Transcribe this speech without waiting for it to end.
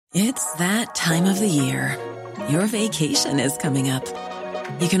It's that time of the year. Your vacation is coming up.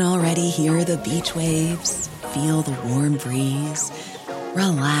 You can already hear the beach waves, feel the warm breeze,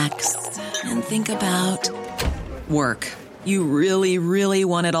 relax, and think about work. You really, really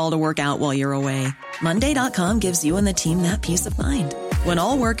want it all to work out while you're away. Monday.com gives you and the team that peace of mind. When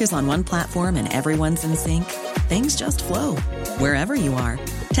all work is on one platform and everyone's in sync, things just flow. Wherever you are,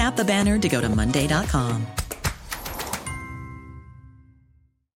 tap the banner to go to Monday.com.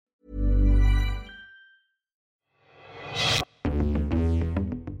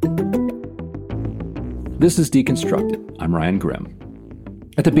 This is Deconstructed. I'm Ryan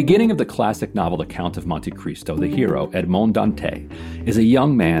Grimm. At the beginning of the classic novel The Count of Monte Cristo, the hero, Edmond Dantès, is a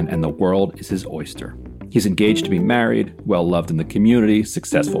young man and the world is his oyster. He's engaged to be married, well-loved in the community,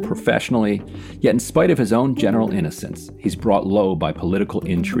 successful professionally, yet in spite of his own general innocence, he's brought low by political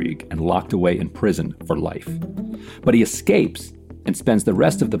intrigue and locked away in prison for life. But he escapes and spends the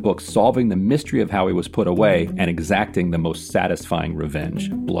rest of the book solving the mystery of how he was put away and exacting the most satisfying revenge,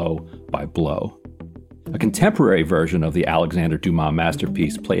 blow by blow. A contemporary version of the Alexander Dumas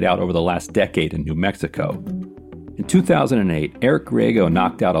masterpiece played out over the last decade in New Mexico. In 2008, Eric Griego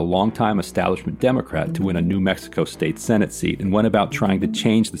knocked out a longtime establishment Democrat to win a New Mexico state Senate seat and went about trying to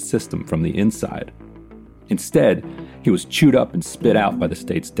change the system from the inside. Instead, he was chewed up and spit out by the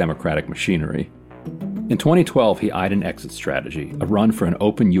state's Democratic machinery. In 2012, he eyed an exit strategy, a run for an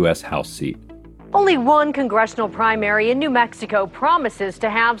open U.S. House seat. Only one congressional primary in New Mexico promises to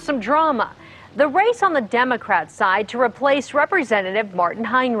have some drama. The race on the Democrat side to replace Representative Martin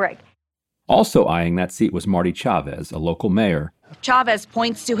Heinrich. Also eyeing that seat was Marty Chavez, a local mayor. Chavez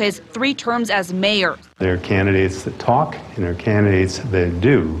points to his 3 terms as mayor. There are candidates that talk and there are candidates that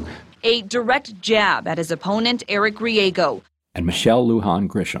do. A direct jab at his opponent, Eric Griego. And Michelle Lujan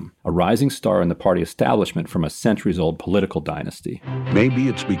Grisham, a rising star in the party establishment from a centuries-old political dynasty. Maybe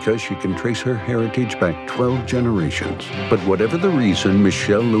it's because she can trace her heritage back 12 generations. But whatever the reason,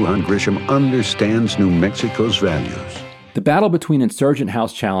 Michelle Lujan Grisham understands New Mexico's values. The battle between insurgent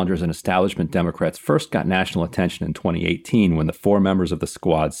House challengers and establishment Democrats first got national attention in 2018 when the 4 members of the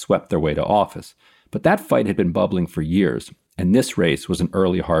squad swept their way to office. But that fight had been bubbling for years, and this race was an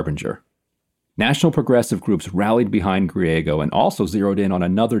early harbinger. National progressive groups rallied behind Griego and also zeroed in on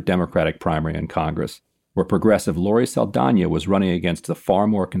another Democratic primary in Congress, where progressive Lori Saldana was running against the far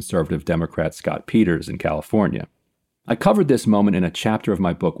more conservative Democrat Scott Peters in California. I covered this moment in a chapter of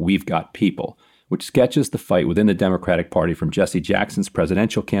my book, We've Got People, which sketches the fight within the Democratic Party from Jesse Jackson's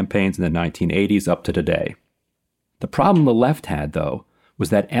presidential campaigns in the 1980s up to today. The problem the left had, though, was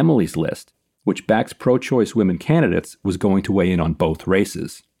that Emily's List, which backs pro-choice women candidates, was going to weigh in on both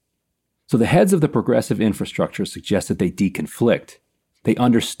races. So the heads of the progressive infrastructure suggested they deconflict. They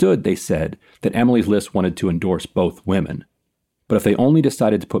understood, they said, that Emily's List wanted to endorse both women. But if they only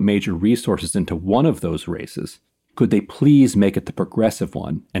decided to put major resources into one of those races, could they please make it the progressive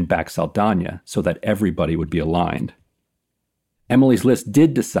one and back Saldana so that everybody would be aligned? Emily's List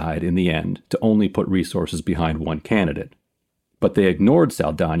did decide in the end to only put resources behind one candidate. But they ignored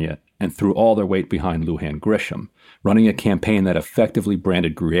Saldana and threw all their weight behind Lujan Grisham, running a campaign that effectively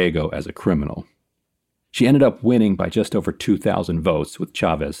branded Griego as a criminal. She ended up winning by just over 2,000 votes, with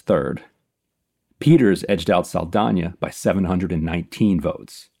Chavez third. Peters edged out Saldana by 719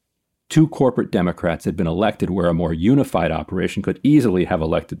 votes. 2 corporate Democrats had been elected where a more unified operation could easily have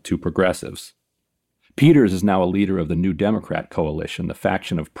elected 2 progressives. Peters is now a leader of the New Democrat Coalition, the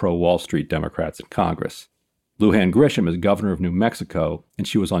faction of pro-Wall Street Democrats in Congress. Lujan Grisham is governor of New Mexico, and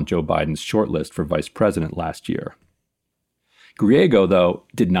she was on Joe Biden's shortlist for vice president last year. Griego, though,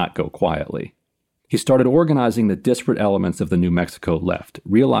 did not go quietly. He started organizing the disparate elements of the New Mexico left,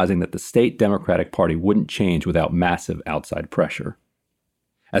 realizing that the state Democratic Party wouldn't change without massive outside pressure.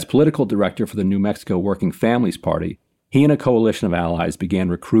 As political director for the New Mexico Working Families Party, he and a coalition of allies began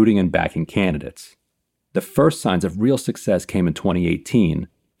recruiting and backing candidates. The first signs of real success came in 2018,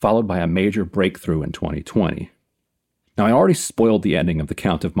 followed by a major breakthrough in 2020. Now, I already spoiled the ending of The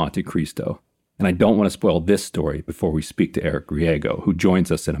Count of Monte Cristo, and I don't want to spoil this story before we speak to Eric Griego, who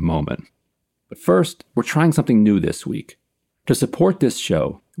joins us in a moment. But first, we're trying something new this week. To support this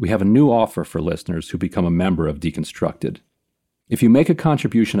show, we have a new offer for listeners who become a member of Deconstructed. If you make a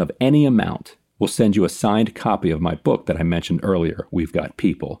contribution of any amount, we'll send you a signed copy of my book that I mentioned earlier, We've Got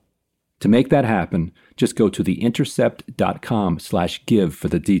People. To make that happen, just go to theintercept.com/give for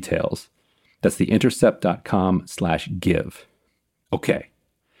the details. That's theintercept.com/give. Okay,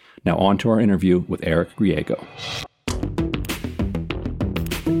 now on to our interview with Eric Griego.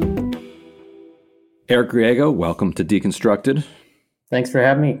 Eric Griego, welcome to Deconstructed. Thanks for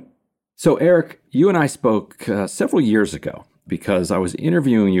having me. So Eric, you and I spoke several years ago. because I was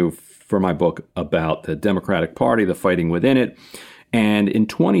interviewing you for my book about the Democratic Party, the fighting within it. And in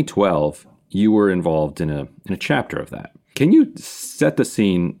 2012, you were involved in a chapter of that. Can you set the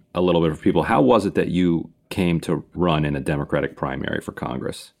scene a little bit for people? How was it that you came to run in a Democratic primary for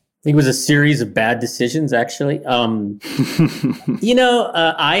Congress? I think it was a series of bad decisions, actually. I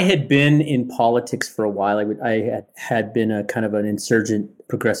had been in politics for a while. I had been a kind of an insurgent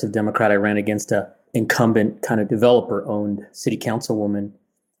progressive Democrat. I ran against a incumbent kind of developer-owned city councilwoman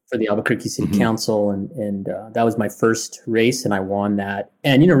for the Albuquerque City Council, and that was my first race, and I won that.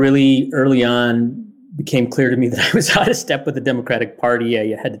 And really early on, became clear to me that I was out of step with the Democratic Party.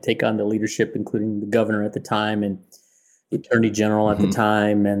 I had to take on the leadership, including the governor at the time, and the attorney general at the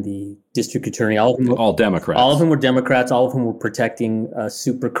time, and the district attorney. All Democrats. All of them were Democrats. All of them were protecting a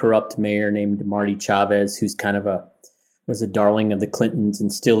super corrupt mayor named Marty Chavez, who's kind of was a darling of the Clintons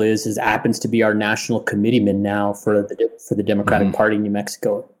and still is happens to be our national committeeman now for the Democratic Party in New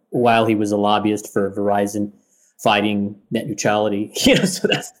Mexico, while he was a lobbyist for Verizon fighting net neutrality. So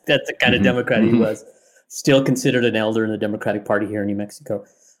that's the kind of Democrat he was. Still considered an elder in the Democratic Party here in New Mexico.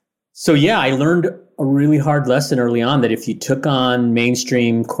 So yeah, I learned a really hard lesson early on that if you took on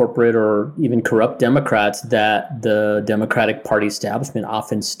mainstream corporate or even corrupt Democrats, that the Democratic Party establishment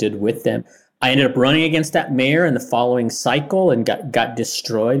often stood with them. I ended up running against that mayor in the following cycle and got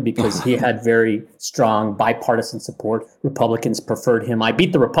destroyed because he had very strong bipartisan support. Republicans preferred him. I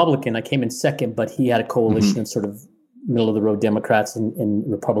beat the Republican. I came in second, but he had a coalition of sort of middle-of-the-road Democrats and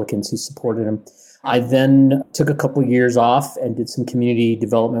Republicans who supported him. I then took a couple of years off and did some community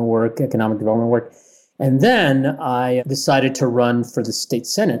development work, economic development work. And then I decided to run for the state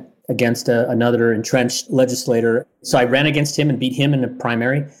Senate against another entrenched legislator. So I ran against him and beat him in a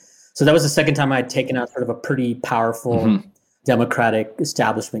primary. So that was the second time I had taken out sort of a pretty powerful Democratic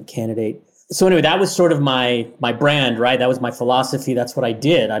establishment candidate. So anyway, that was sort of my brand, right? That was my philosophy. That's what I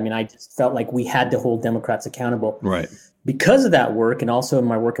did. I mean, I just felt like we had to hold Democrats accountable. Right. Because of that work, and also in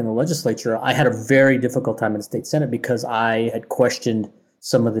my work in the legislature, I had a very difficult time in the state Senate because I had questioned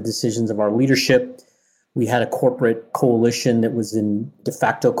some of the decisions of our leadership. We had a corporate coalition that was in de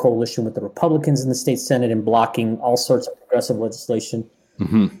facto coalition with the Republicans in the state Senate and blocking all sorts of progressive legislation.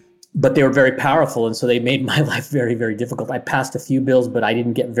 But they were very powerful, and so they made my life very, very difficult. I passed a few bills, but I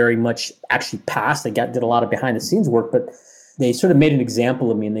didn't get very much actually passed. I did a lot of behind-the-scenes work, but they sort of made an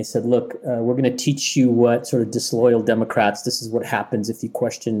example of me, and they said, look, we're going to teach you what sort of disloyal Democrats, this is what happens if you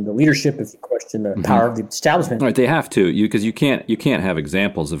question the leadership, if you question the power of the establishment. Right, they have to, because you can't have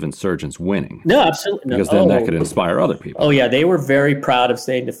examples of insurgents winning. No, absolutely not. Because then that could inspire other people. Oh yeah, they were very proud of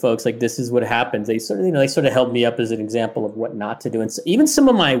saying to folks, like, this is what happens. They sort of held me up as an example of what not to do. And so even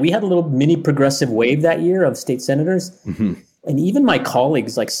we had a little mini progressive wave that year of state senators. And even my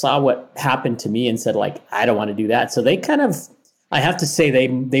colleagues saw what happened to me and said, I don't want to do that. So they kind of, I have to say,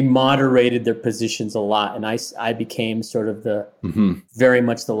 they moderated their positions a lot. And I became sort of the very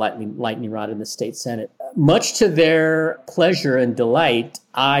much the lightning rod in the state Senate. Much to their pleasure and delight,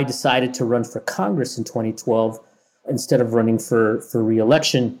 I decided to run for Congress in 2012 instead of running for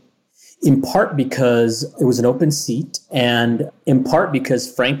re-election, in part because it was an open seat, and in part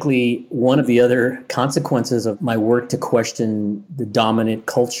because, frankly, one of the other consequences of my work to question the dominant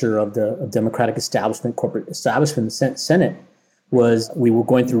culture of the Democratic establishment, corporate establishment, the Senate, was we were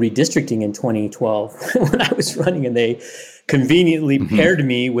going through redistricting in 2012 when I was running, and they conveniently paired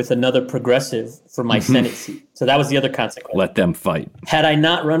me with another progressive for my Senate seat. So that was the other consequence. Let them fight. Had I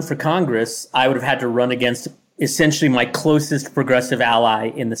not run for Congress, I would have had to run against essentially my closest progressive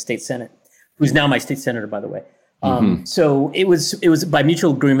ally in the state Senate, who's now my state senator, by the way. So it was by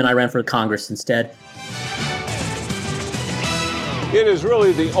mutual agreement, I ran for Congress instead. It is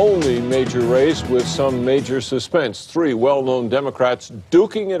really the only major race with some major suspense. Three well-known Democrats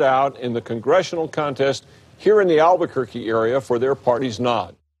duking it out in the congressional contest here in the Albuquerque area for their party's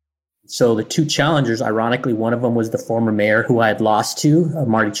nod. So the two challengers, ironically, one of them was the former mayor who I had lost to,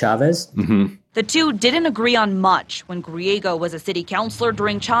 Marty Chavez. The two didn't agree on much when Griego was a city councilor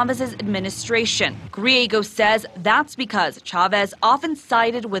during Chavez's administration. Griego says that's because Chavez often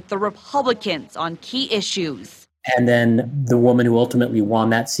sided with the Republicans on key issues. And then the woman who ultimately won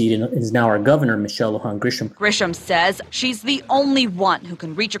that seat is now our governor, Michelle Lujan Grisham. Grisham says she's the only one who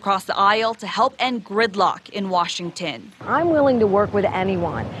can reach across the aisle to help end gridlock in Washington. I'm willing to work with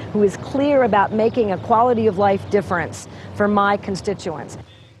anyone who is clear about making a quality of life difference for my constituents.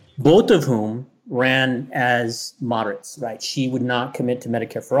 Both of whom ran as moderates, right? She would not commit to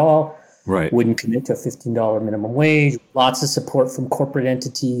Medicare for all. Right. Wouldn't commit to a $15 minimum wage, lots of support from corporate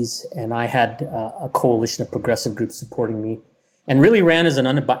entities. And I had a coalition of progressive groups supporting me, and really ran as an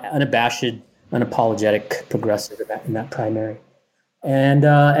unabashed unapologetic progressive in that primary. And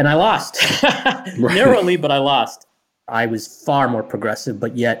I lost. Narrowly, but I lost. I was far more progressive,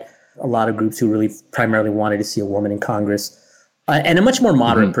 but yet a lot of groups who really primarily wanted to see a woman in Congress, and a much more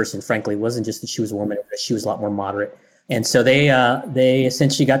moderate person, frankly. It wasn't just that she was a woman, but she was a lot more moderate. And so they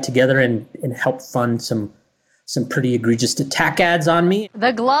essentially got together and helped fund some pretty egregious attack ads on me.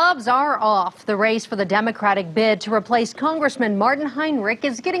 The gloves are off. The race for the Democratic bid to replace Congressman Martin Heinrich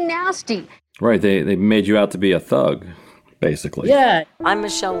is getting nasty. Right, they made you out to be a thug, basically. Yeah. I'm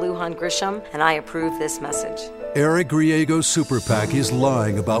Michelle Lujan Grisham, and I approve this message. Eric Griego's super PAC is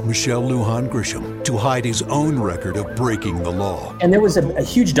lying about Michelle Lujan Grisham to hide his own record of breaking the law. And there was a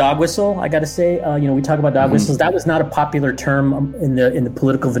huge dog whistle, I got to say. We talk about dog whistles. That was not a popular term in the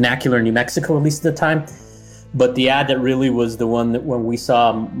political vernacular in New Mexico, at least at the time. But the ad that really was the one that when we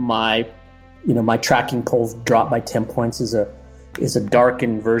saw my tracking polls drop by 10 points is a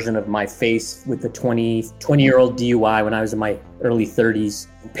darkened version of my face with the 20-year-old DUI when I was in my early 30s,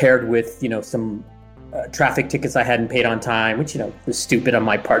 paired with, some traffic tickets I hadn't paid on time, which, was stupid on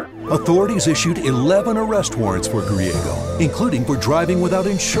my part. Authorities issued 11 arrest warrants for Griego, including for driving without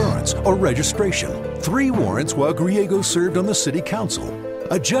insurance or registration. 3 warrants while Griego served on the city council.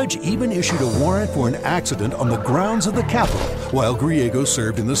 A judge even issued a warrant for an accident on the grounds of the Capitol while Griego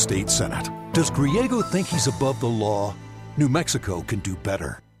served in the state Senate. Does Griego think he's above the law? New Mexico can do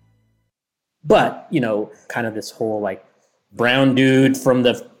better. But, kind of this whole brown dude from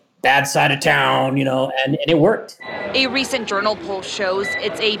the bad side of town, and it worked. A recent Journal poll shows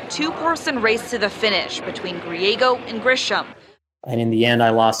it's a 2-person race to the finish between Griego and Grisham. And in the end,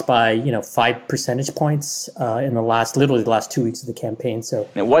 I lost by, 5 percentage points in the last 2 weeks of the campaign. So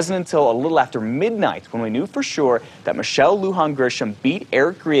it wasn't until a little after midnight when we knew for sure that Michelle Lujan Grisham beat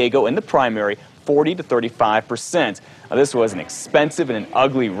Eric Griego in the primary 40 to 35%. Now, this was an expensive and an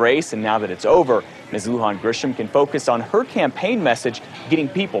ugly race, and now that it's over, Ms. Lujan Grisham can focus on her campaign message, getting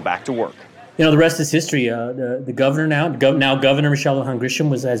people back to work. The rest is history. The governor now Governor Michelle Lujan Grisham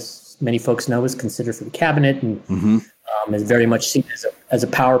was, as many folks know, was considered for the cabinet and is very much seen as a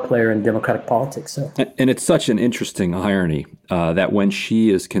power player in Democratic politics. So. And it's such an interesting irony that when she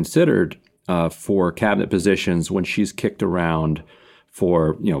is considered for cabinet positions, when she's kicked around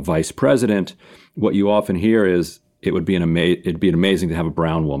for vice president, what you often hear is it'd be amazing to have a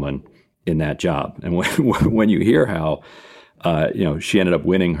brown woman in that job. And when you hear how she ended up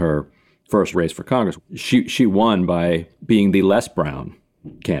winning her first race for Congress, she won by being the less brown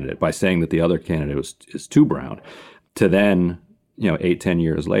candidate, by saying that the other candidate is too brown, to then 8-10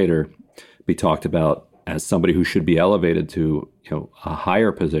 years later be talked about as somebody who should be elevated to a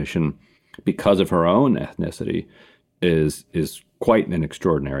higher position because of her own ethnicity is quite an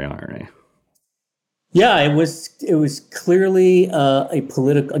extraordinary irony. Yeah, it was clearly a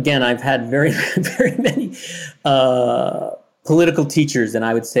political. Again, I've had very, very many political teachers, and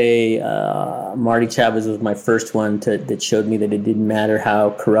I would say Marty Chavez was my first one that showed me that it didn't matter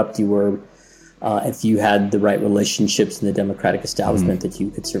how corrupt you were, if you had the right relationships in the Democratic establishment, that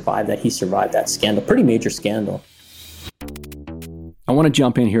you could survive that. He survived that scandal, pretty major scandal. I want to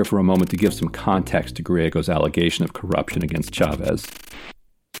jump in here for a moment to give some context to Griego's allegation of corruption against Chavez.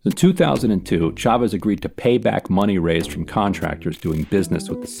 In 2002, Chavez agreed to pay back money raised from contractors doing business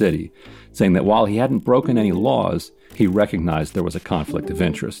with the city, saying that while he hadn't broken any laws, he recognized there was a conflict of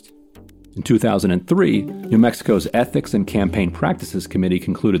interest. In 2003, New Mexico's Ethics and Campaign Practices Committee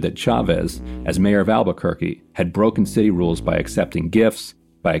concluded that Chavez, as mayor of Albuquerque, had broken city rules by accepting gifts,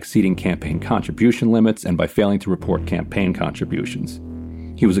 by exceeding campaign contribution limits, and by failing to report campaign contributions.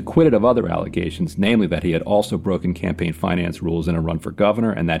 He was acquitted of other allegations, namely that he had also broken campaign finance rules in a run for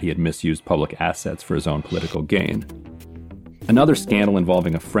governor and that he had misused public assets for his own political gain. Another scandal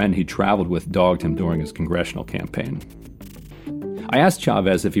involving a friend he traveled with dogged him during his congressional campaign. I asked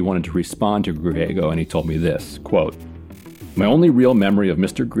Chavez if he wanted to respond to Griego, and he told me this, quote, "My only real memory of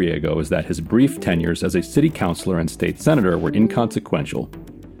Mr. Griego is that his brief tenures as a city councilor and state senator were inconsequential.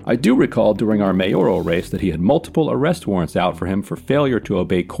 I do recall during our mayoral race that he had multiple arrest warrants out for him for failure to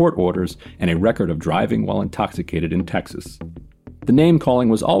obey court orders and a record of driving while intoxicated in Texas. The name-calling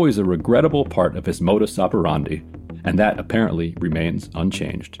was always a regrettable part of his modus operandi, and that apparently remains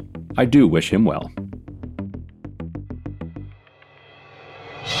unchanged. I do wish him well."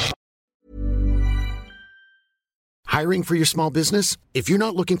 Hiring for your small business? If you're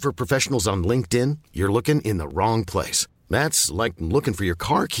not looking for professionals on LinkedIn, you're looking in the wrong place. That's like looking for your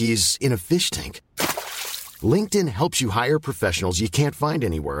car keys in a fish tank. LinkedIn helps you hire professionals you can't find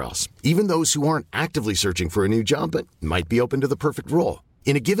anywhere else, even those who aren't actively searching for a new job but might be open to the perfect role.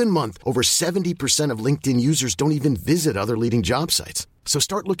 In a given month, over 70% of LinkedIn users don't even visit other leading job sites. So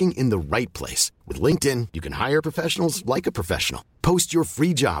start looking in the right place. With LinkedIn, you can hire professionals like a professional. Post your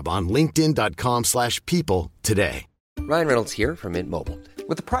free job on linkedin.com/people today. Ryan Reynolds here from Mint Mobile.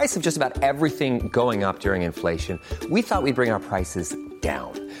 With the price of just about everything going up during inflation, we thought we'd bring our prices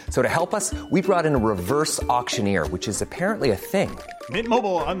down. So to help us, we brought in a reverse auctioneer, which is apparently a thing. Mint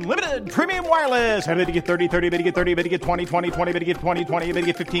Mobile Unlimited Premium Wireless. How to get 30, 30, bit to get 30, bit to get 20, 20, 20, bit to get 20, 20, bit to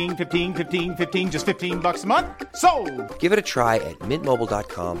get 15, 15, 15, 15, just $15 a month? Sold! Give it a try at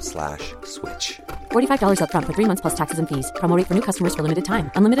mintmobile.com/switch. $45 up front for 3 months plus taxes and fees. Promo rate for new customers for limited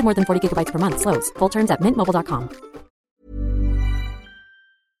time. Unlimited more than 40 gigabytes per month. Slows full terms at mintmobile.com.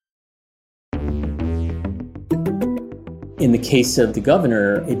 In the case of the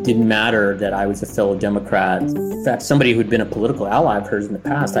governor, it didn't matter that I was a fellow Democrat. In fact, somebody who'd been a political ally of hers in the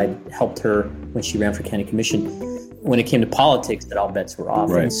past, I helped her when she ran for county commission. When it came to politics, that all bets were off.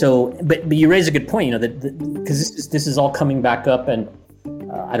 Right. And so, but you raise a good point, because this is all coming back up. And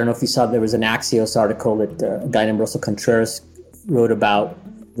I don't know if you saw, there was an Axios article that a guy named Russell Contreras wrote about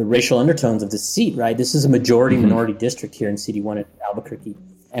the racial undertones of this seat, right? This is a majority-minority district here in CD1 at Albuquerque.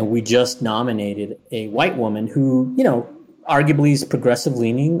 And we just nominated a white woman who, arguably is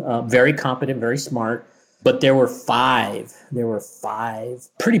progressive-leaning, very competent, very smart. But there were five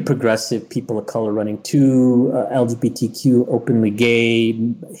pretty progressive people of color running, 2 LGBTQ openly gay,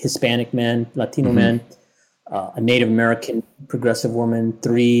 Hispanic men, Latino men, a Native American progressive woman,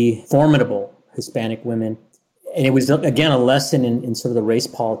 3 formidable Hispanic women. And it was, again, a lesson in sort of the race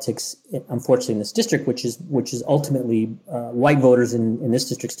politics, unfortunately, in this district, which is ultimately white voters in this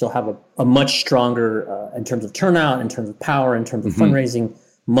district still have a much stronger, in terms of turnout, in terms of power, in terms of fundraising,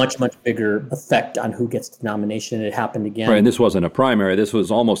 much, much bigger effect on who gets the nomination. And it happened again. Right, and this wasn't a primary. This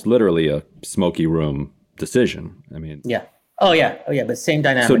was almost literally a smoky room decision. I mean, yeah. Oh, yeah. But same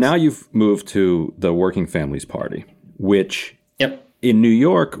dynamics. So now you've moved to the Working Families Party, which in New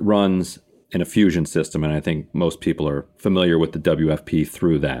York runs in a fusion system, and I think most people are familiar with the WFP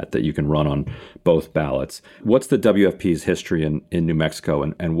through that you can run on both ballots. What's the WFP's history in New Mexico,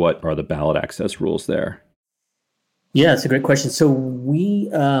 and what are the ballot access rules there? Yeah, it's a great question. So we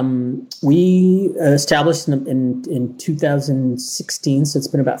established in 2016, so it's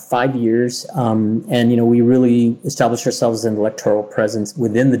been about 5 years, and we really established ourselves as an electoral presence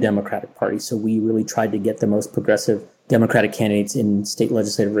within the Democratic Party. So we really tried to get the most progressive Democratic candidates in state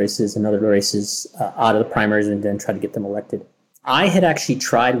legislative races and other races out of the primaries, and then try to get them elected. I had actually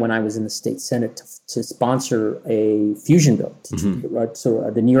tried when I was in the state Senate to sponsor a fusion bill,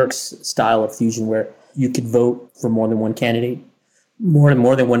 so the New York style of fusion, where you could vote for more than one candidate, more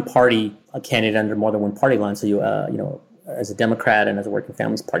than one party, a candidate under more than one party line. So you as a Democrat and as a Working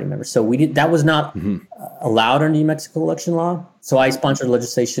Families Party member. So that was not allowed under New Mexico election law. So I sponsored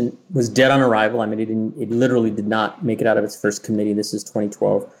legislation, was dead on arrival. I mean, it literally did not make it out of its first committee. This is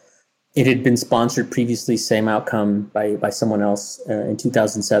 2012. It had been sponsored previously, same outcome by someone else in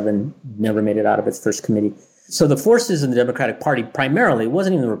 2007, never made it out of its first committee. So the forces in the Democratic Party, primarily, it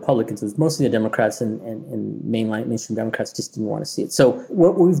wasn't even the Republicans, it was mostly the Democrats, and mainstream Democrats just didn't want to see it. So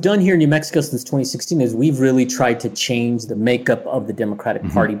what we've done here in New Mexico since 2016 is we've really tried to change the makeup of the Democratic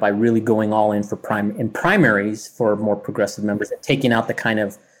Party by really going all in for primaries for more progressive members, and taking out the kind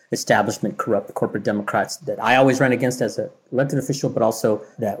of establishment, corrupt corporate Democrats that I always ran against as an elected official, but also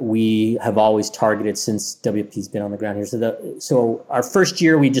that we have always targeted since WP's been on the ground here. So our first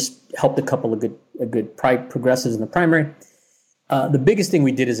year, we just helped a couple of good progressives in the primary. The biggest thing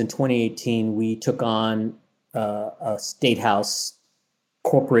we did is in 2018, we took on a State House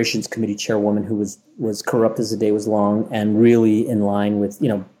Corporations Committee chairwoman who was corrupt as the day was long, and really in line with,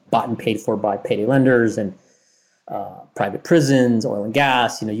 bought and paid for by payday lenders and private prisons, oil and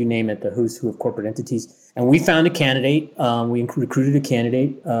gas, you name it, the who's who of corporate entities. And we found a candidate, we recruited a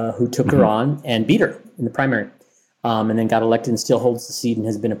candidate who took her on and beat her in the primary, and then got elected and still holds the seat and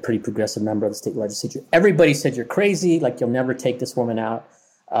has been a pretty progressive member of the state legislature. Everybody said, you're crazy, like you'll never take this woman out.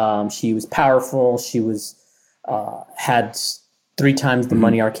 She was powerful. She had 3 times the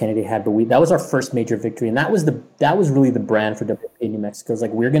money our candidate had, but that was our first major victory. And that was really the brand for WP in New Mexico. It's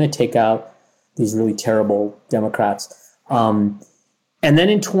like, we're going to take out these really terrible Democrats. And then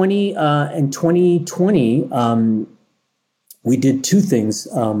in 2020, we did 2 things.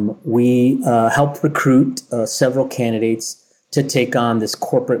 We helped recruit several candidates to take on this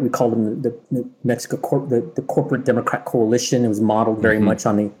corporate, we called them the Mexico the Corporate Democrat Coalition. It was modeled very much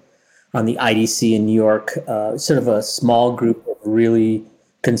on the IDC in New York, sort of a small group of really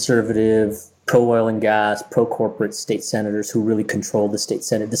conservative, pro-oil and gas, pro-corporate state senators who really controlled the state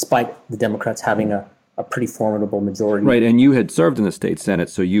Senate, despite the Democrats having a pretty formidable majority. Right, and you had served in the state Senate,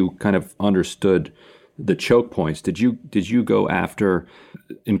 so you kind of understood the choke points, did you go after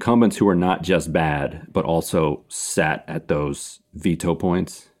incumbents who were not just bad, but also sat at those veto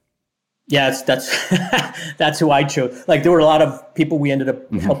points? Yeah, that's who I chose. Like, there were a lot of people we ended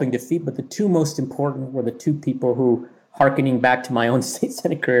up helping defeat, but the two most important were the two people who, hearkening back to my own state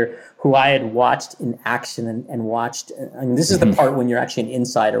senate career, who I had watched in action and watched. I mean, this is the part when you're actually an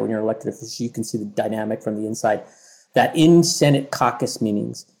insider, when you're elected official, you can see the dynamic from the inside. That in Senate caucus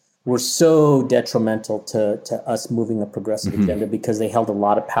meetings were so detrimental to us moving a progressive agenda because they held a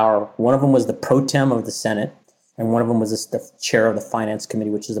lot of power. One of them was the pro tem of the Senate, and one of them was the chair of the Finance Committee,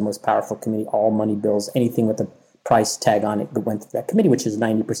 which is the most powerful committee. All money bills, anything with a price tag on it, went through that committee, which is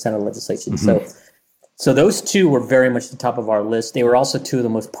 90% of legislation. So those two were very much the top of our list. They were also two of the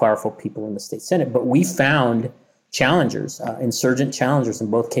most powerful people in the state Senate. But we found challengers, insurgent challengers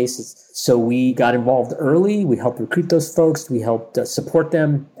in both cases. So we got involved early. We helped recruit those folks. We helped support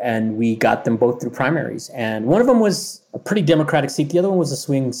them. And we got them both through primaries. And one of them was a pretty Democratic seat. The other one was a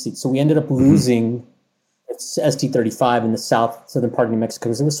swing seat. So we ended up losing ST35 in the southern part of New Mexico.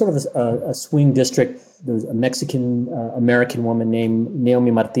 It was sort of a swing district. There was a Mexican-American woman named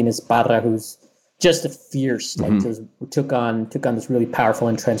Naomi Martinez Parra, who's just a fierce, took on this really powerful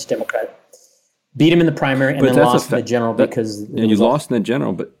entrenched Democrat. Beat him in the primary and then lost in the general because... And you lost in the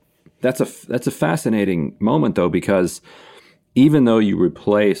general, but that's a fascinating moment, though, because even though you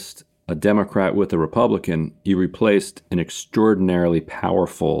replaced a Democrat with a Republican, you replaced an extraordinarily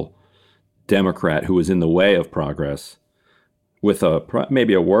powerful Democrat who was in the way of progress with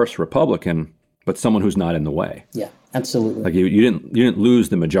maybe a worse Republican, but someone who's not in the way. Yeah, absolutely. Like you didn't lose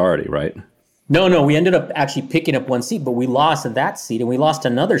the majority, right? No, we ended up actually picking up one seat, but we lost that seat, and we lost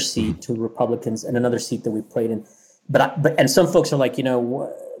another seat to Republicans and another seat that we played in. But some folks are like,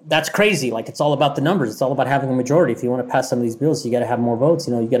 that's crazy. Like, it's all about the numbers. It's all about having a majority. If you want to pass some of these bills, you got to have more votes.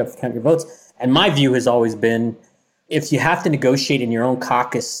 You got to count your votes. And my view has always been, if you have to negotiate in your own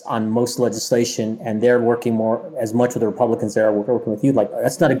caucus on most legislation, and they're working as much with the Republicans they are working with you, like,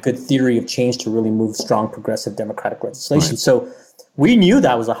 that's not a good theory of change to really move strong progressive Democratic legislation. Right. So we knew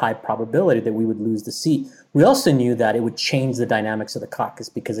that was a high probability that we would lose the seat. We also knew that it would change the dynamics of the caucus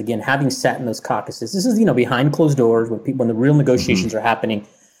because, again, having sat in those caucuses, this is, behind closed doors when the real negotiations are happening.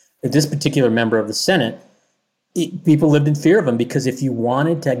 This particular member of the Senate, people lived in fear of him because if you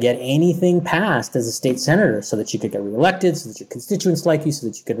wanted to get anything passed as a state senator so that you could get reelected, so that your constituents like you, so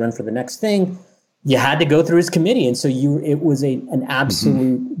that you could run for the next thing, you had to go through his committee. And so it was an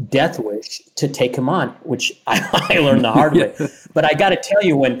absolute death wish to take him on, which I learned the hard way. But I got to tell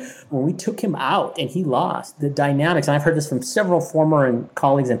you, when we took him out and he lost, the dynamics, and I've heard this from several former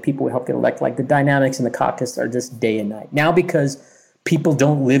colleagues and people who helped get elected, like the dynamics in the caucus are just day and night. Now, because people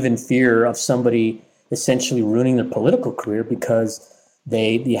don't live in fear of somebody essentially ruining their political career because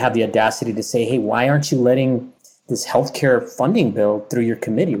they have the audacity to say, hey, why aren't you letting this healthcare funding bill through your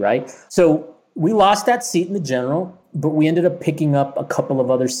committee, right? So we lost that seat in the general, but we ended up picking up a couple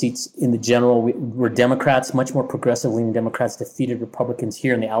of other seats in the general. We're Democrats, much more progressive-leaning Democrats, defeated Republicans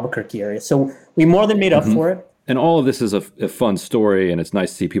here in the Albuquerque area. So we more than made up for it. And all of this is a fun story, and it's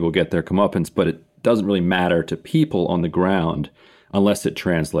nice to see people get their comeuppance, but it doesn't really matter to people on the ground unless it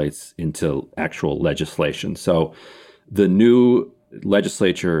translates into actual legislation. So the new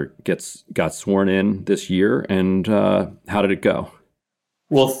legislature got sworn in this year, and how did it go?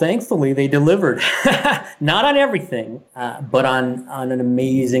 Well, thankfully, they delivered. Not on everything, but on an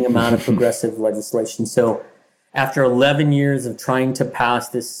amazing amount of progressive legislation. So after 11 years of trying to pass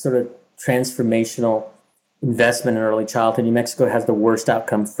this sort of transformational investment in early childhood, New Mexico has the worst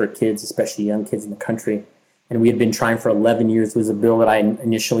outcome for kids, especially young kids in the country. And we had been trying for 11 years. It was a bill that I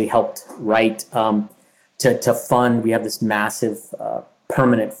initially helped write to fund. We have this massive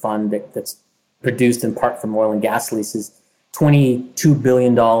permanent fund that's produced in part from oil and gas leases. $22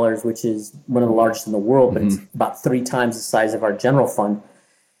 billion, which is one of the largest in the world, but it's about 3 times the size of our general fund.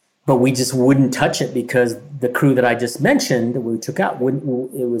 But we just wouldn't touch it because the crew that I just mentioned that we took out,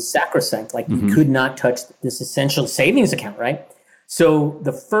 it was sacrosanct. Like, you could not touch this essential savings account, right? So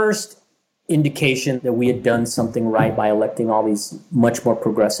the first indication that we had done something right by electing all these much more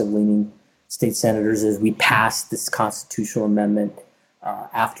progressive-leaning state senators is we passed this constitutional amendment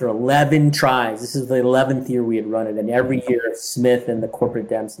after 11 tries. This is the 11th year we had run it, and every year Smith and the corporate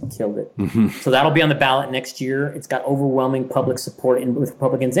Dems had killed it. So that'll be on the ballot next year. It's got overwhelming public support with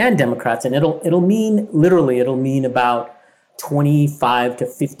Republicans and Democrats, and it'll mean about 25 to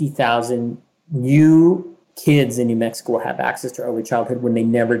 50,000 new kids in New Mexico will have access to early childhood when they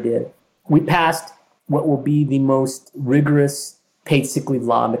never did. We passed what will be the most rigorous paid sick leave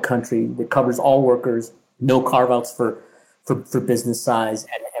law in the country that covers all workers, no carve-outs for business size,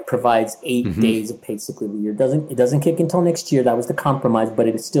 and provides 8 days of paid sick leave a year. It doesn't kick until next year. That was the compromise, but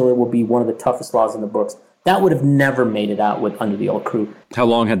it will be one of the toughest laws in the books. That would have never made it out under the old crew. How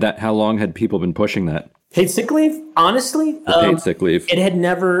long had people been pushing that? Paid sick leave? Honestly, paid sick leave. It had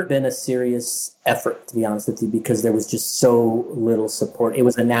never been a serious effort, to be honest with you, because there was just so little support. It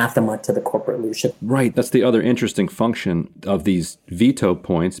was anathema to the corporate leadership. Right. That's the other interesting function of these veto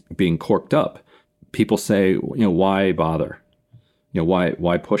points being corked up. People say, why bother?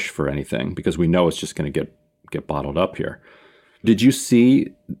 Why push for anything? Because we know it's just going to get bottled up here. Did you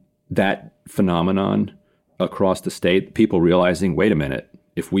see that phenomenon across the state? People realizing, wait a minute,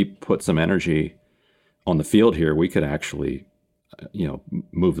 if we put some energy on the field here, we could actually,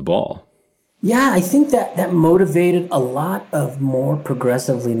 move the ball. Yeah, I think that motivated a lot of more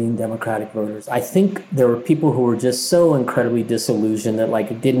progressive-leaning Democratic voters. I think there were people who were just so incredibly disillusioned that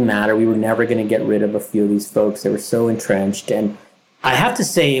it didn't matter. We were never going to get rid of a few of these folks. They were so entrenched, and I have to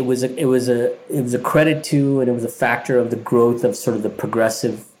say it was a credit to, and it was a factor of the growth of sort of the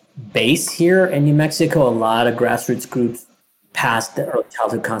progressive base here in New Mexico. A lot of grassroots groups passed the Early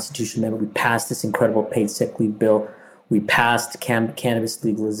Childhood Constitution Amendment. We passed this incredible paid sick leave bill. We passed cannabis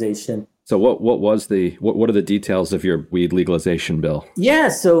legalization. So what are the details of your weed legalization bill? Yeah,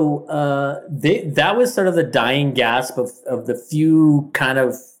 so that was sort of the dying gasp of the few kind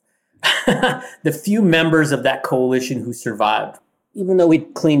of the few members of that coalition who survived. Even though we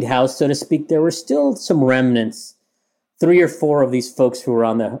cleaned house, so to speak, there were still some remnants. 3 or 4 of these folks who were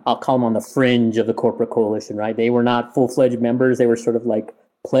I'll call them on the fringe of the corporate coalition, right? They were not full-fledged members. They were sort of like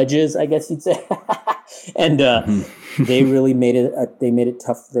pledges, I guess you'd say. And they really made it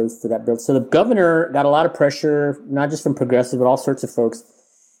tough for that bill. So the governor got a lot of pressure, not just from progressive, but all sorts of folks.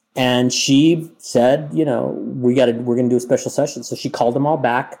 And she said, we're going to do a special session. So she called them all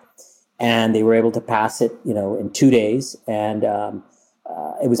back, and they were able to pass it, in 2 days. And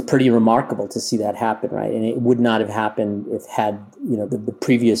it was pretty remarkable to see that happen, right? And it would not have happened if the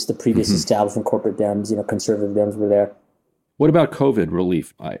previous establishment, corporate Dems, conservative Dems were there. What about COVID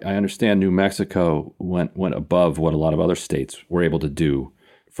relief? I understand New Mexico went above what a lot of other states were able to do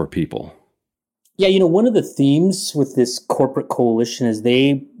for people. Yeah, one of the themes with this corporate coalition is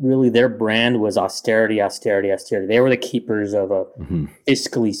their brand was austerity, austerity, austerity. They were the keepers of a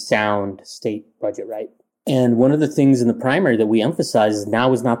fiscally sound state budget, right? And one of the things in the primary that we emphasize is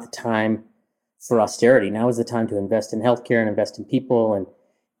now is not the time for austerity. Now is the time to invest in healthcare and invest in people.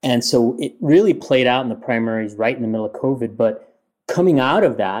 And so it really played out in the primaries right in the middle of COVID. But coming out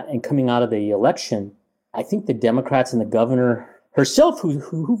of that and coming out of the election, I think the Democrats and the governor herself,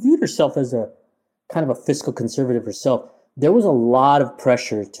 who viewed herself as a kind of a fiscal conservative herself, there was a lot of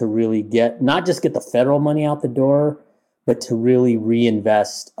pressure to really not just get the federal money out the door, but to really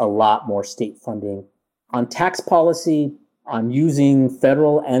reinvest a lot more state funding on tax policy, on using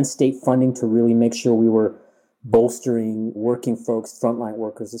federal and state funding to really make sure we were bolstering working folks, frontline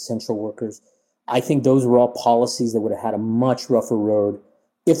workers, essential workers. I think those were all policies that would have had a much rougher road,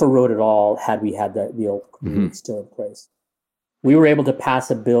 if a road at all, had we had the old crew still in place. We were able to pass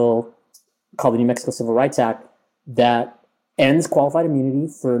a bill called the New Mexico Civil Rights Act that ends qualified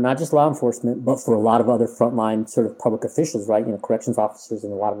immunity for not just law enforcement, but for a lot of other frontline sort of public officials, right? Corrections officers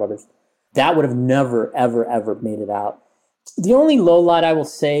and a lot of others. That would have never, ever, ever made it out. The only lowlight I will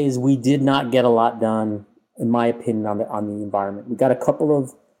say is we did not get a lot done, in my opinion, on the environment. We got a couple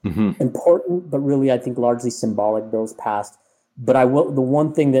of important, but really, I think, largely symbolic bills passed. But the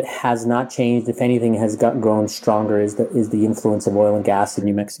one thing that has not changed, if anything, has grown stronger is the influence of oil and gas in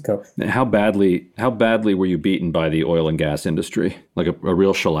New Mexico. How badly were you beaten by the oil and gas industry? Like a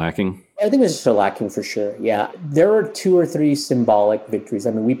real shellacking? I think it was shellacking for sure. Yeah, there were 2 or 3 symbolic victories.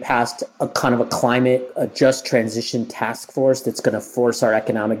 I mean, we passed a kind of a just transition task force that's going to force our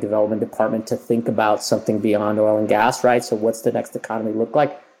economic development department to think about something beyond oil and gas, right? So what's the next economy look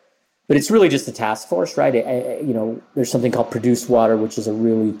like? But it's really just a task force, right? There's something called produced water, which is a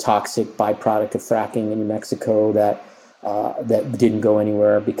really toxic byproduct of fracking in New Mexico that didn't go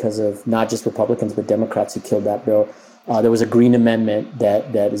anywhere because of not just Republicans, but Democrats who killed that bill. There was a green amendment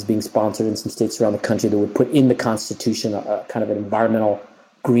that is being sponsored in some states around the country that would put in the Constitution a kind of an environmental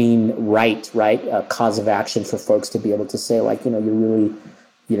green right? A cause of action for folks to be able to say, you're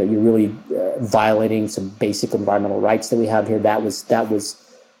really violating some basic environmental rights that we have here. That was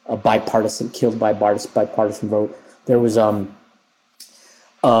a killed by bipartisan vote. There was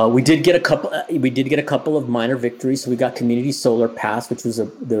we did get a couple of minor victories. So we got community solar passed, which was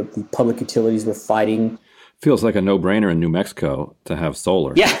the public utilities were fighting. Feels like a no-brainer in New Mexico to have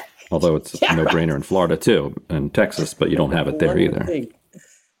solar. Yeah. Although it's a no-brainer in Florida too, and Texas, but you don't have it there either.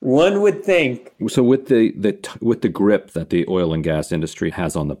 One would think. So with the grip that the oil and gas industry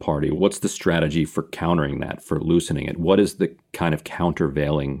has on the party, what's the strategy for countering that, for loosening it? What is the kind of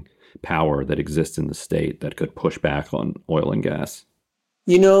countervailing power that exists in the state that could push back on oil and gas?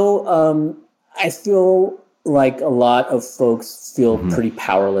 I feel like a lot of folks feel pretty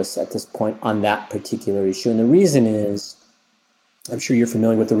powerless at this point on that particular issue. And the reason is, I'm sure you're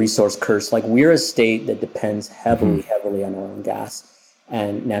familiar with the resource curse. Like, we're a state that depends heavily on oil and gas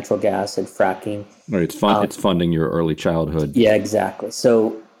and natural gas and fracking. Right, it's funding your early childhood. Yeah, exactly.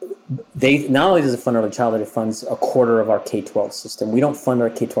 So they not only does it fund early childhood, it funds a quarter of our K-12 system. We don't fund our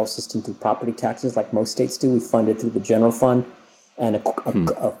K-12 system through property taxes like most states do. We fund it through the general fund. And a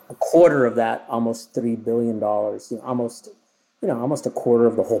quarter of that, almost $3 billion, almost a quarter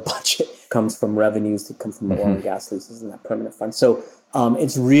of the whole budget comes from revenues that come from the oil and gas leases and that permanent fund. So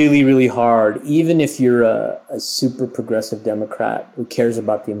it's really, really hard, even if you're a super progressive Democrat who cares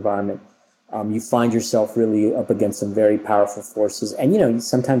about the environment. You find yourself really up against some very powerful forces. And,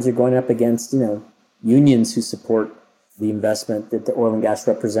 sometimes you're going up against, unions who support the investment that the oil and gas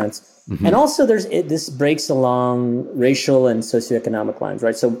represents. And also this breaks along racial and socioeconomic lines,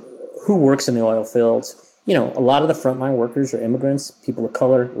 right? So who works in the oil fields? A lot of the frontline workers are immigrants, people of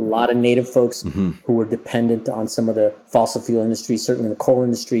color, a lot of native folks who were dependent on some of the fossil fuel industry, certainly the coal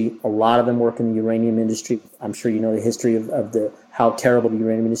industry. A lot of them work in the uranium industry. I'm sure you know the history of how terrible the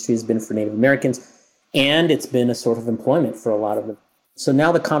uranium industry has been for Native Americans. And it's been a sort of employment for a lot of them. So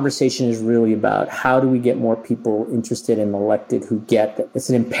now the conversation is really about how do we get more people interested and elected who get that it's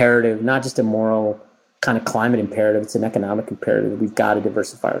an imperative, not just a moral kind of climate imperative, it's an economic imperative. We've got to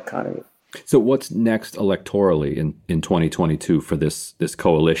diversify our economy. So what's next electorally in 2022 for this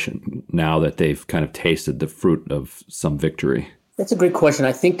coalition, now that they've kind of tasted the fruit of some victory? That's a great question.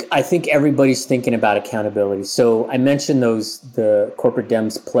 I think everybody's thinking about accountability. So I mentioned the corporate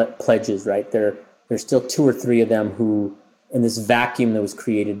Dems pledges, right? There's still 2 or 3 of them who, in this vacuum that was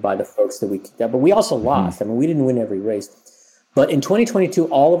created by the folks that we kicked out. But we also lost. I mean, we didn't win every race. But in 2022,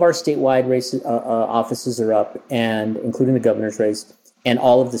 all of our statewide races, offices are up, and including the governor's race, and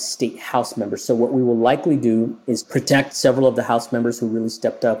all of the state House members. So what we will likely do is protect several of the House members who really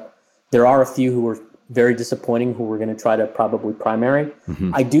stepped up. There are a few who were very disappointing, who we're going to try to probably primary.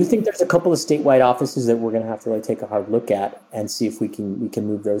 I do think there's a couple of statewide offices that we're going to have to really take a hard look at and see if we can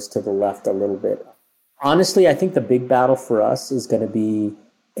move those to the left a little bit. Honestly, I think the big battle for us is going to be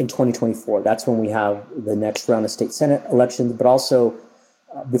in 2024. That's when we have the next round of state Senate elections, but also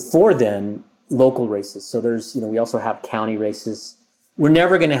before then, local races. So we also have county races. We're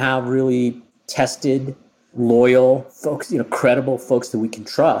never going to have really tested, loyal folks, credible folks that we can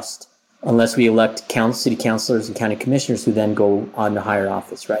trust unless we elect city councilors and county commissioners who then go on to higher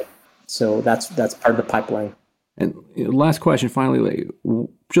office, right? So that's part of the pipeline. And last question, finally,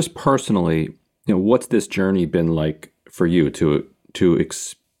 just personally, what's this journey been like for you to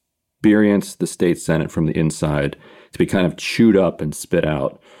experience the state Senate from the inside, to be kind of chewed up and spit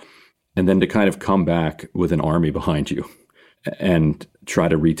out, and then to kind of come back with an army behind you and try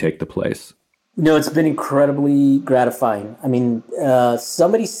to retake the place? It's been incredibly gratifying. I mean,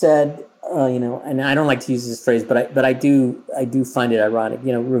 somebody said, and I don't like to use this phrase, but I do find it ironic.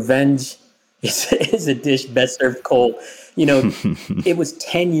 Revenge is a dish best served cold. It was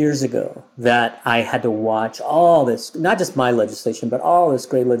 10 years ago that I had to watch all this, not just my legislation, but all this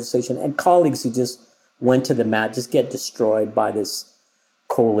great legislation, and colleagues who just went to the mat, just get destroyed by this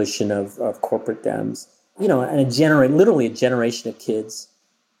coalition of corporate Dems. And literally a generation of kids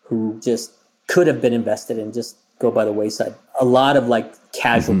who just could have been invested and just go by the wayside. A lot of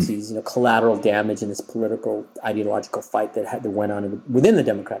casualties, collateral damage in this political ideological fight that went on within the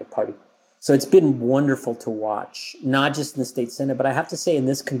Democratic Party. So it's been wonderful to watch, not just in the state Senate, but I have to say in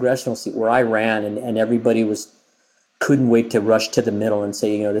this congressional seat where I ran and everybody couldn't wait to rush to the middle and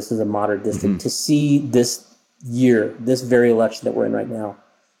say, this is a moderate district. To see this year, this very election that we're in right now,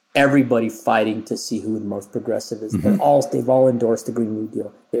 everybody fighting to see who the most progressive is. They've all endorsed the Green New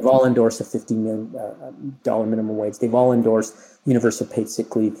Deal. They've all endorsed a $15 million minimum wage. They've all endorsed universal paid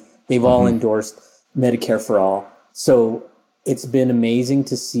sick leave. They've all endorsed Medicare for all. So it's been amazing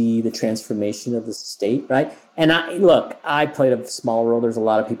to see the transformation of the state, right? And I played a small role. There's a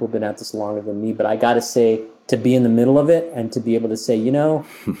lot of people who've been at this longer than me, but I got to say, to be in the middle of it and to be able to say,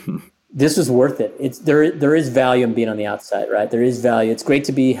 this was worth it. There is value in being on the outside, right? There is value. It's great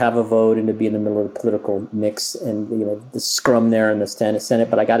to have a vote and to be in the middle of the political mix and the scrum there in the Senate.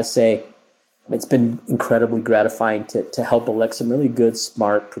 But I got to say, it's been incredibly gratifying to help elect some really good,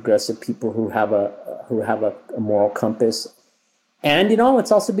 smart, progressive people who have a moral compass. And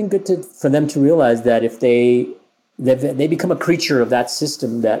it's also been good for them to realize that if they they become a creature of that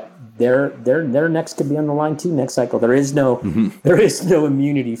system that their necks could be on the line too next cycle. There is no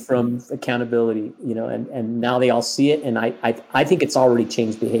immunity from accountability, and now they all see it. And I think it's already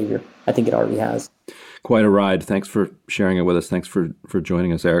changed behavior. I think it already has. Quite a ride. Thanks for sharing it with us. Thanks for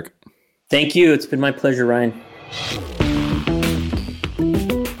joining us, Eric. Thank you. It's been my pleasure, Ryan.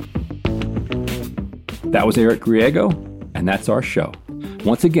 That was Eric Griego, and that's our show.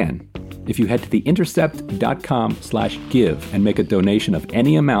 Once again, if you head to theintercept.com/give and make a donation of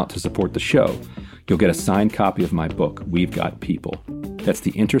any amount to support the show, you'll get a signed copy of my book, We've Got People. That's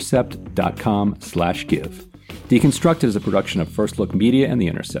theintercept.com/give. Deconstructed is a production of First Look Media and The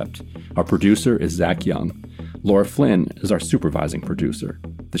Intercept. Our producer is Zach Young. Laura Flynn is our supervising producer.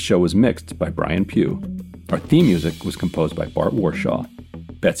 The show was mixed by Brian Pugh. Our theme music was composed by Bart Warshaw.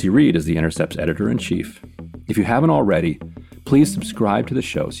 Betsy Reed is The Intercept's editor-in-chief. If you haven't already, please subscribe to the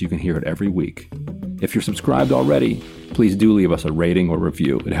show so you can hear it every week. If you're subscribed already, please do leave us a rating or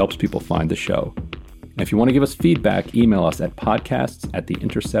review. It helps people find the show. And if you want to give us feedback, email us at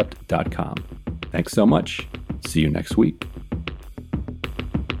podcasts@theintercept.com. Thanks so much. See you next week.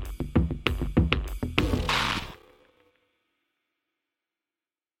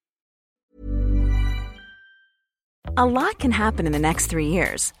 A lot can happen in the next 3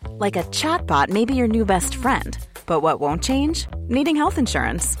 years. Like a chatbot may be your new best friend. But what won't change? Needing health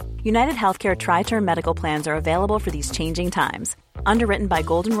insurance. United Healthcare Tri-Term Medical Plans are available for these changing times. Underwritten by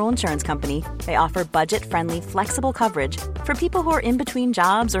Golden Rule Insurance Company, they offer budget-friendly, flexible coverage for people who are in between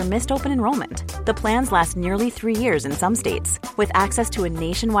jobs or missed open enrollment. The plans last nearly 3 years in some states, with access to a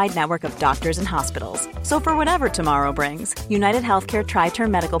nationwide network of doctors and hospitals. So for whatever tomorrow brings, United Healthcare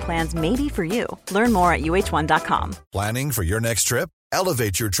Tri-Term Medical Plans may be for you. Learn more at uh1.com. Planning for your next trip?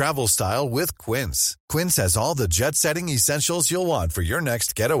 Elevate your travel style with Quince. Quince has all the jet-setting essentials you'll want for your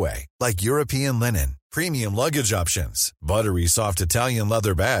next getaway, like European linen, premium luggage options, buttery soft Italian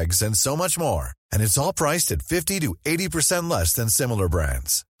leather bags, and so much more. And it's all priced at 50 to 80% less than similar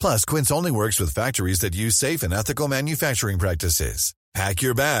brands. Plus, Quince only works with factories that use safe and ethical manufacturing practices. Pack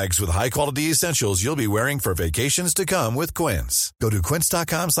your bags with high-quality essentials you'll be wearing for vacations to come with Quince. Go to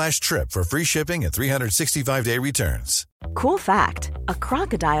quince.com/trip for free shipping and 365-day returns. Cool fact, a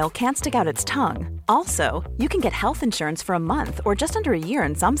crocodile can't stick out its tongue. Also, you can get health insurance for a month or just under a year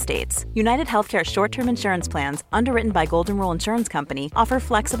in some states. United Healthcare short-term insurance plans, underwritten by Golden Rule Insurance Company, offer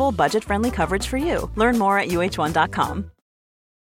flexible, budget-friendly coverage for you. Learn more at uh1.com.